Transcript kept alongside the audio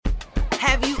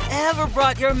Have you ever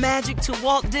brought your magic to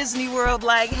Walt Disney World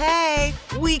like, hey,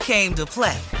 we came to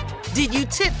play? Did you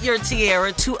tip your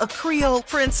tiara to a Creole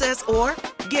princess or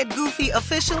get goofy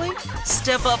officially?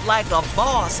 Step up like a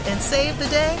boss and save the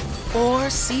day? Or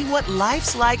see what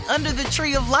life's like under the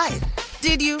tree of life?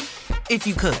 Did you? If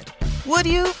you could. Would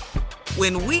you?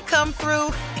 When we come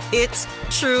through, it's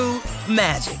true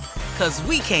magic. 'Cause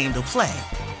we came to play.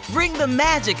 Bring the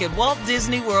magic at Walt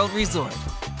Disney World Resort.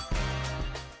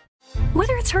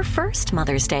 Whether it's her first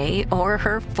Mother's Day or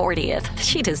her 40th,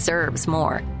 she deserves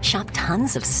more. Shop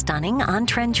tons of stunning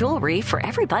on-trend jewelry for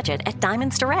every budget at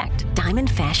Diamonds Direct. Diamond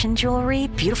fashion jewelry,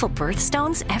 beautiful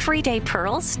birthstones, everyday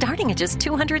pearls starting at just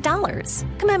 $200.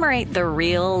 Commemorate the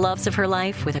real loves of her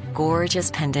life with a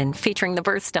gorgeous pendant featuring the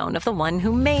birthstone of the one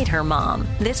who made her mom.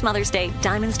 This Mother's Day,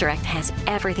 Diamonds Direct has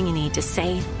everything you need to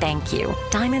say thank you.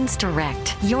 Diamonds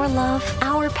Direct. Your love,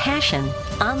 our passion.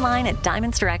 Online at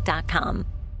diamondsdirect.com.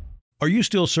 Are you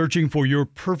still searching for your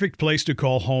perfect place to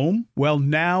call home? Well,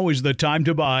 now is the time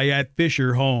to buy at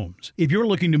Fisher Homes. If you're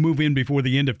looking to move in before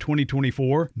the end of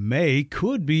 2024, May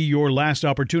could be your last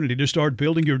opportunity to start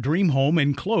building your dream home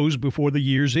and close before the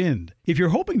year's end. If you're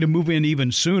hoping to move in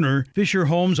even sooner, Fisher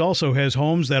Homes also has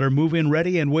homes that are move-in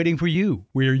ready and waiting for you,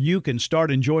 where you can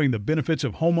start enjoying the benefits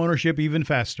of homeownership even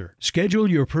faster. Schedule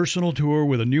your personal tour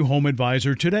with a new home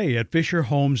advisor today at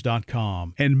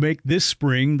FisherHomes.com and make this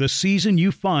spring the season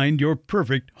you find your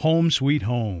perfect home sweet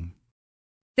home.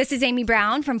 This is Amy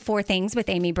Brown from 4 Things with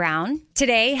Amy Brown.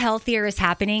 Today, Healthier is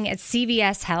happening at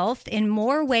CVS Health in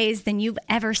more ways than you've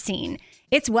ever seen.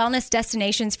 It's wellness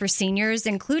destinations for seniors,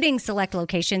 including select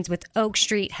locations with Oak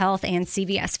Street Health and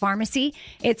CVS Pharmacy.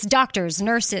 It's doctors,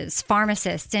 nurses,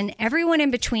 pharmacists, and everyone in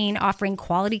between offering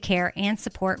quality care and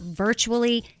support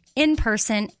virtually, in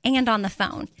person, and on the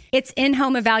phone. It's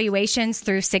in-home evaluations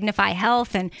through Signify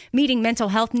Health and meeting mental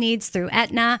health needs through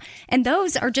Aetna. And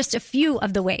those are just a few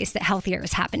of the ways that Healthier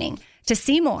is happening. To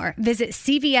see more, visit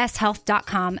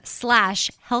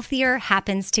cvshealth.com/healthier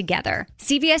happens together.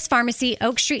 CVS Pharmacy,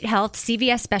 Oak Street Health,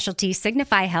 CVS Specialty,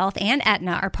 Signify Health, and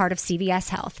Aetna are part of CVS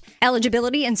Health.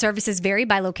 Eligibility and services vary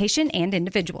by location and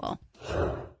individual.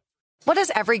 What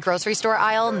does every grocery store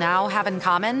aisle now have in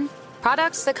common?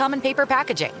 Products that come in paper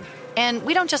packaging. And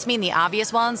we don't just mean the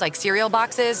obvious ones like cereal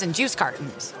boxes and juice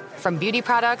cartons. From beauty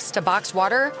products to boxed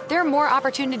water, there are more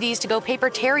opportunities to go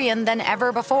papertarian than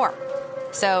ever before.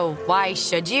 So why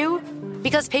should you?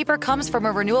 Because paper comes from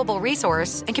a renewable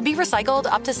resource and can be recycled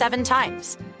up to 7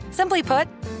 times. Simply put,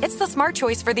 it's the smart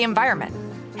choice for the environment.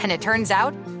 And it turns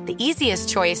out, the easiest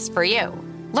choice for you.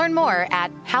 Learn more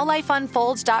at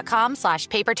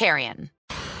howlifeunfolds.com/papertarian.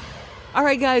 All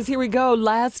right, guys, here we go.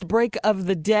 Last break of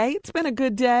the day. It's been a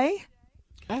good day.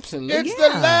 Absolutely. It's the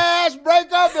last break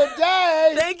of the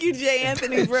day. Thank you, J.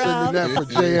 Anthony Brown. Sending that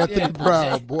for J. Anthony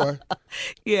Brown, boy.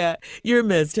 Yeah, you're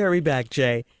missed. Hurry back,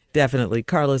 Jay. Definitely.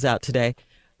 Carla's out today.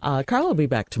 Carla will be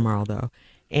back tomorrow, though.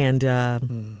 And,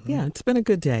 yeah, it's been a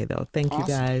good day, though. Thank you,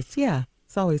 guys. Yeah,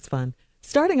 it's always fun.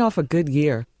 Starting off a good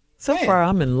year. So far,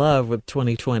 I'm in love with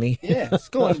 2020. Yeah, it's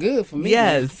going good for me.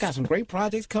 Yes. Man. Got some great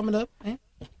projects coming up. Man.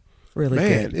 Really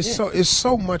good. It's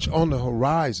so much on the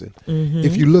horizon. Mm-hmm.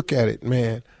 If you look at it,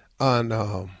 man, on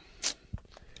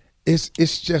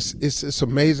it's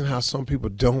amazing how some people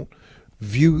don't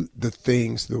view the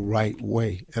things the right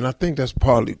way, and I think that's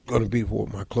partly going to be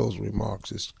what my closing remarks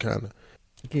is kind of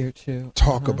geared to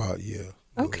talk about. Yeah.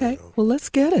 Okay. Well, let's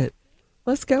get it.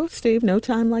 Let's go, Steve. No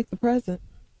time like the present.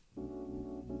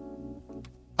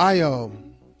 I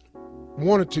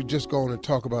wanted to just go on and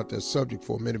talk about that subject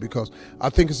for a minute because I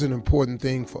think it's an important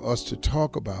thing for us to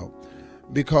talk about,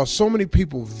 because so many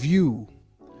people view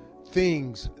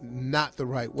things not the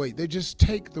right way. They just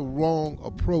take the wrong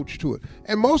approach to it.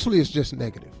 And mostly it's just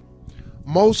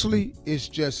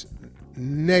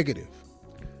negative.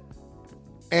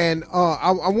 And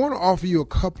I want to offer you a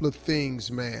couple of things,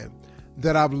 man,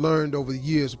 that I've learned over the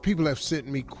years. People have sent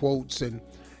me quotes and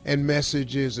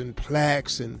messages and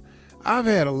plaques, and I've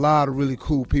had a lot of really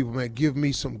cool people, man, give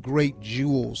me some great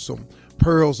jewels, some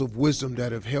pearls of wisdom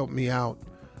that have helped me out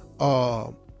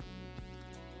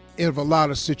in a lot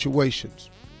of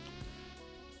situations.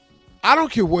 I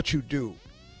don't care what you do.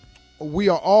 We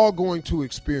are all going to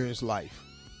experience life.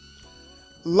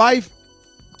 Life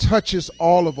touches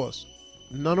all of us.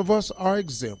 None of us are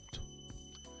exempt.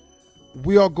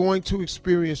 We are going to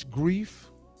experience grief,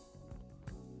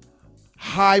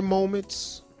 high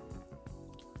moments,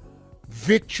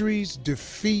 victories,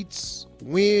 defeats,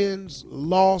 wins,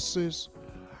 losses,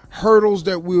 hurdles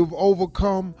that we've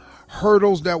overcome,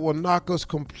 hurdles that will knock us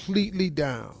completely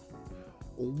down.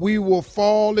 We will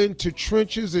fall into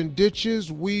trenches and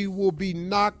ditches. We will be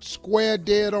knocked square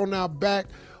dead on our back.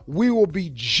 We will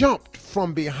be jumped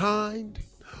from behind.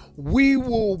 We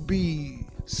will be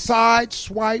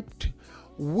sideswiped.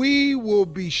 We will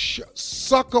be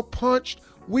sucker punched.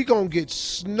 We're going to get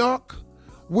snuck.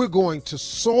 We're going to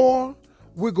soar.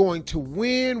 We're going to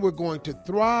win. We're going to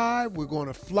thrive. We're going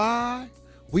to fly.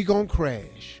 We're going to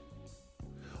crash.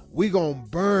 We're going to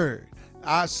burn.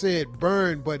 I said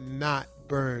burn, but not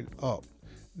burn up.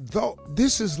 Though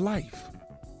this is life.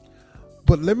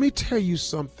 But let me tell you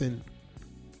something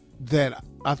that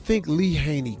I think Lee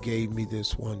Haney gave me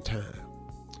this one time.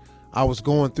 I was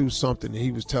going through something and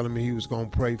he was telling me he was going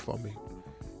to pray for me.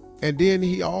 And then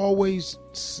he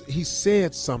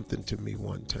said something to me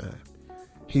one time.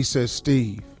 He said,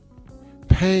 Steve,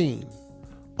 pain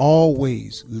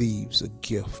always leaves a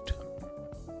gift.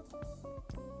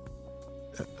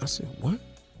 I said, what?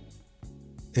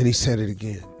 And he said it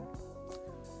again.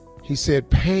 He said,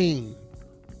 pain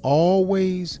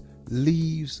always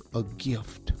leaves a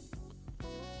gift.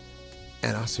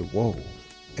 And I said, whoa.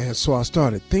 And so I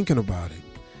started thinking about it.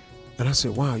 And I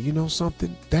said, wow, you know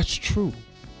something? That's true.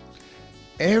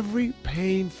 Every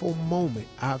painful moment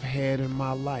I've had in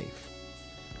my life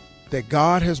that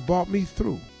God has brought me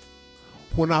through,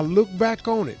 when I look back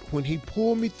on it, when he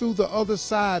pulled me through the other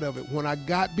side of it, when I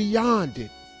got beyond it,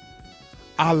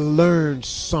 I learned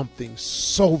something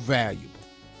so valuable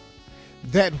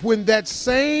that when that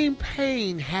same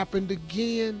pain happened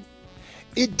again,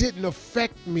 it didn't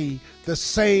affect me the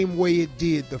same way it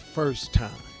did the first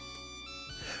time.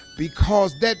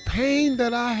 Because that pain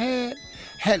that I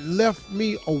had left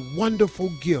me a wonderful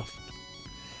gift.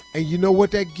 And you know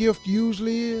what that gift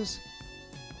usually is?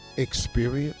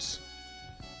 Experience.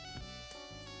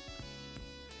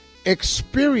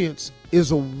 Experience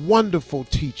is a wonderful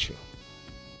teacher.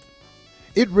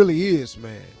 It really is,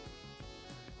 man.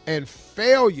 And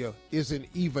failure is an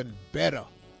even better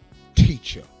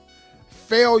teacher.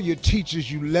 Failure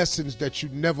teaches you lessons that you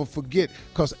never forget,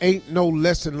 because ain't no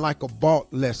lesson like a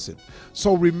bought lesson.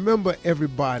 So remember,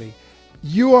 everybody,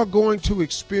 you are going to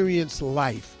experience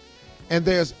life, and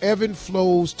there's ebb and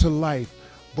flows to life.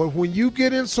 But when you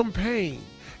get in some pain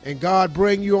and God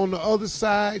bring you on the other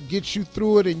side, gets you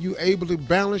through it, and you're able to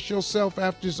balance yourself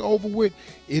after it's over with,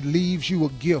 it leaves you a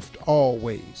gift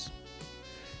always.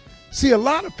 See, a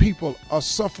lot of people are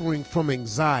suffering from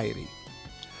anxiety.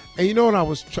 And you know what,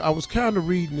 I was kind of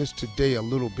reading this today a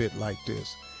little bit like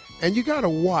this. And you got to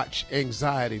watch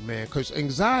anxiety, man, because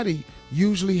anxiety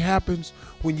usually happens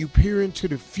when you peer into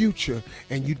the future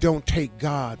and you don't take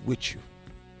God with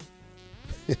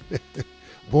you.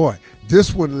 Boy,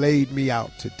 this one laid me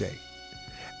out today.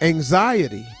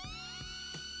 Anxiety,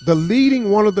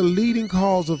 one of the leading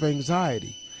causes of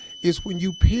anxiety is when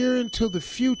you peer into the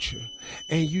future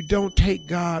and you don't take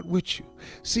God with you.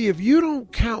 See, if you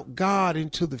don't count God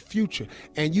into the future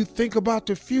and you think about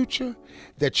the future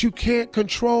that you can't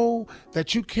control,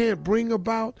 that you can't bring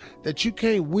about, that you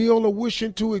can't will or wish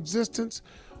into existence,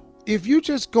 if you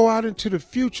just go out into the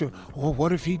future, well,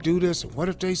 what if he do this? And what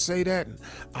if they say that? And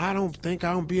I don't think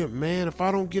I'm be a man. If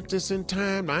I don't get this in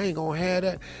time, I ain't going to have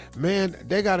that. Man,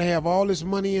 they got to have all this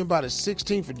money in by the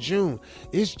 16th of June.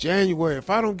 It's January.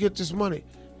 If I don't get this money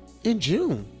in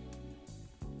June.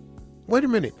 Wait a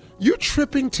minute. You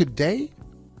tripping today?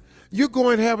 You're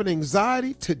going to have an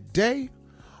anxiety today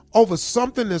over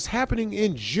something that's happening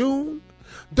in June?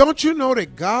 Don't you know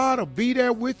that God will be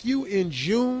there with you in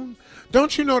June?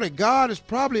 Don't you know that God is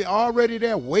probably already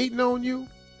there waiting on you?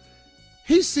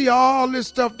 He see all this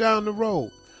stuff down the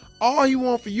road. All he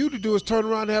wants for you to do is turn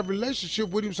around and have a relationship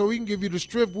with him so he can give you the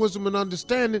strength, wisdom, and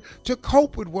understanding to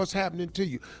cope with what's happening to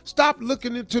you. Stop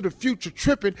looking into the future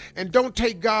tripping and don't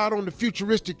take God on the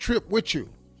futuristic trip with you.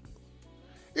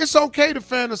 It's okay to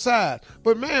fantasize,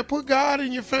 but man, put God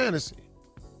in your fantasy.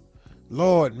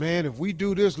 Lord, man, if we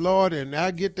do this, Lord, and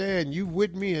I get there and you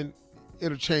with me, and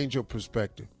it'll change your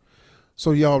perspective.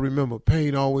 So y'all remember,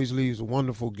 pain always leaves a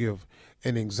wonderful gift,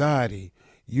 and anxiety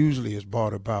usually is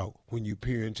brought about when you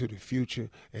peer into the future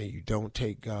and you don't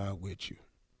take God with you.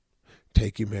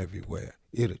 Take him everywhere.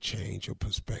 It'll change your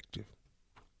perspective.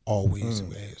 Always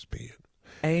has been.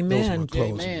 Amen. Those are my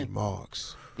closing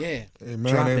remarks. Yeah.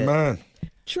 Amen. Drop Amen.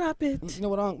 Drop it. You know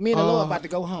what? Me and the Lord about to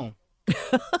go home.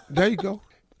 There you go.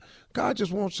 God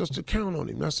just wants us to count on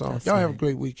him. That's all. That's Y'all right. have a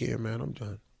great weekend, man. I'm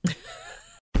done.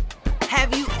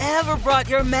 Have you ever brought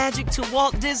your magic to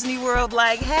Walt Disney World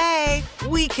like, hey,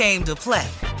 we came to play?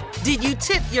 Did you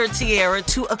tip your tiara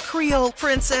to a Creole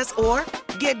princess or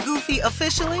get goofy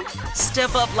officially?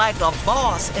 Step up like a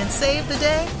boss and save the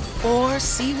day? Or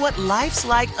see what life's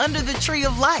like under the tree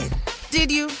of life?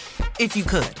 Did you? If you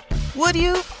could. Would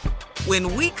you?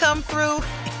 When we come through,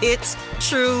 it's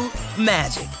true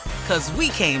magic. 'Cause we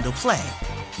came to play.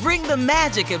 Bring the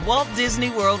magic at Walt Disney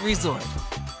World Resort.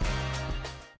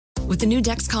 With the new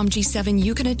Dexcom G7,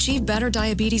 you can achieve better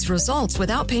diabetes results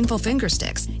without painful finger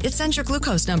sticks. It sends your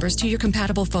glucose numbers to your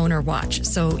compatible phone or watch,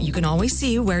 so you can always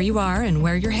see where you are and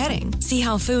where you're heading. See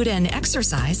how food and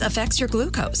exercise affects your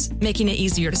glucose, making it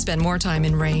easier to spend more time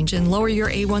in range and lower your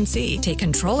A1C. Take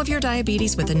control of your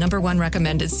diabetes with the #1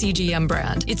 recommended CGM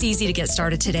brand. It's easy to get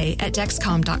started today at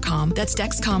Dexcom.com. That's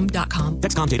Dexcom.com.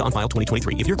 Dexcom data on file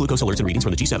 2023. If your glucose alerts and readings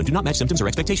from the G7 do not match symptoms or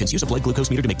expectations, use a blood glucose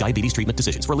meter to make diabetes treatment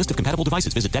decisions. For a list of compatible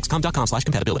devices, visit Dexcom.com/compatibility.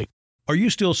 Are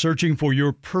you still searching for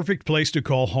your perfect place to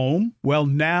call home? Well,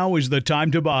 now is the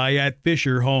time to buy at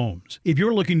Fisher Homes. If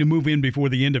you're looking to move in before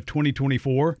the end of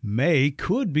 2024, May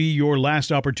could be your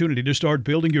last opportunity to start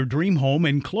building your dream home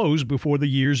and close before the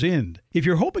year's end. If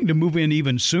you're hoping to move in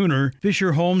even sooner,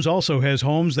 Fisher Homes also has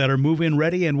homes that are move-in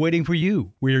ready and waiting for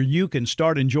you, where you can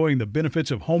start enjoying the benefits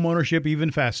of homeownership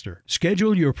even faster.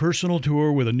 Schedule your personal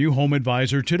tour with a new home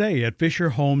advisor today at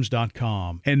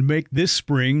FisherHomes.com and make this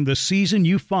spring the season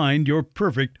you find your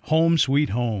perfect home sweet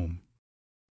home.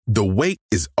 The wait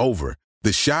is over.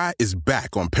 The Chi is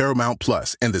back on Paramount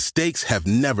Plus, and the stakes have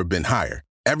never been higher.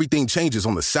 Everything changes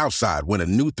on the South Side when a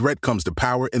new threat comes to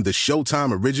power in the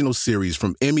Showtime original series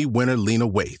from Emmy winner Lena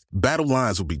Waithe. Battle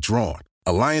lines will be drawn,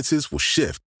 alliances will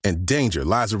shift, and danger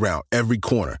lies around every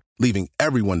corner, leaving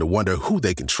everyone to wonder who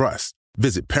they can trust.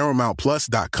 Visit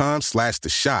ParamountPlus.com/The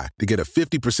Chi to get a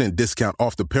 50% discount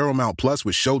off the Paramount Plus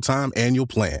with Showtime annual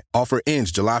plan. Offer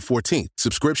ends July 14th.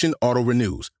 Subscription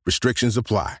auto-renews. Restrictions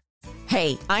apply.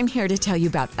 Hey, I'm here to tell you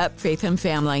about Up Faith and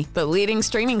Family, the leading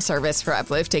streaming service for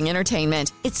uplifting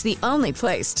entertainment. It's the only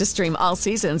place to stream all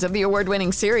seasons of the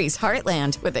award-winning series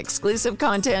Heartland with exclusive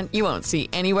content you won't see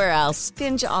anywhere else.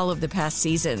 Binge all of the past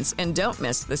seasons and don't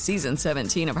miss the season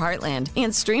 17 of Heartland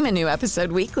and stream a new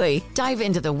episode weekly. Dive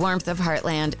into the warmth of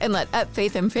Heartland and let Up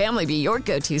Faith and Family be your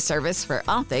go-to service for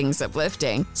all things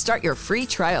uplifting. Start your free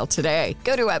trial today.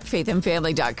 Go to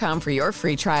upfaithandfamily.com for your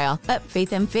free trial.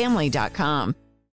 upfaithandfamily.com.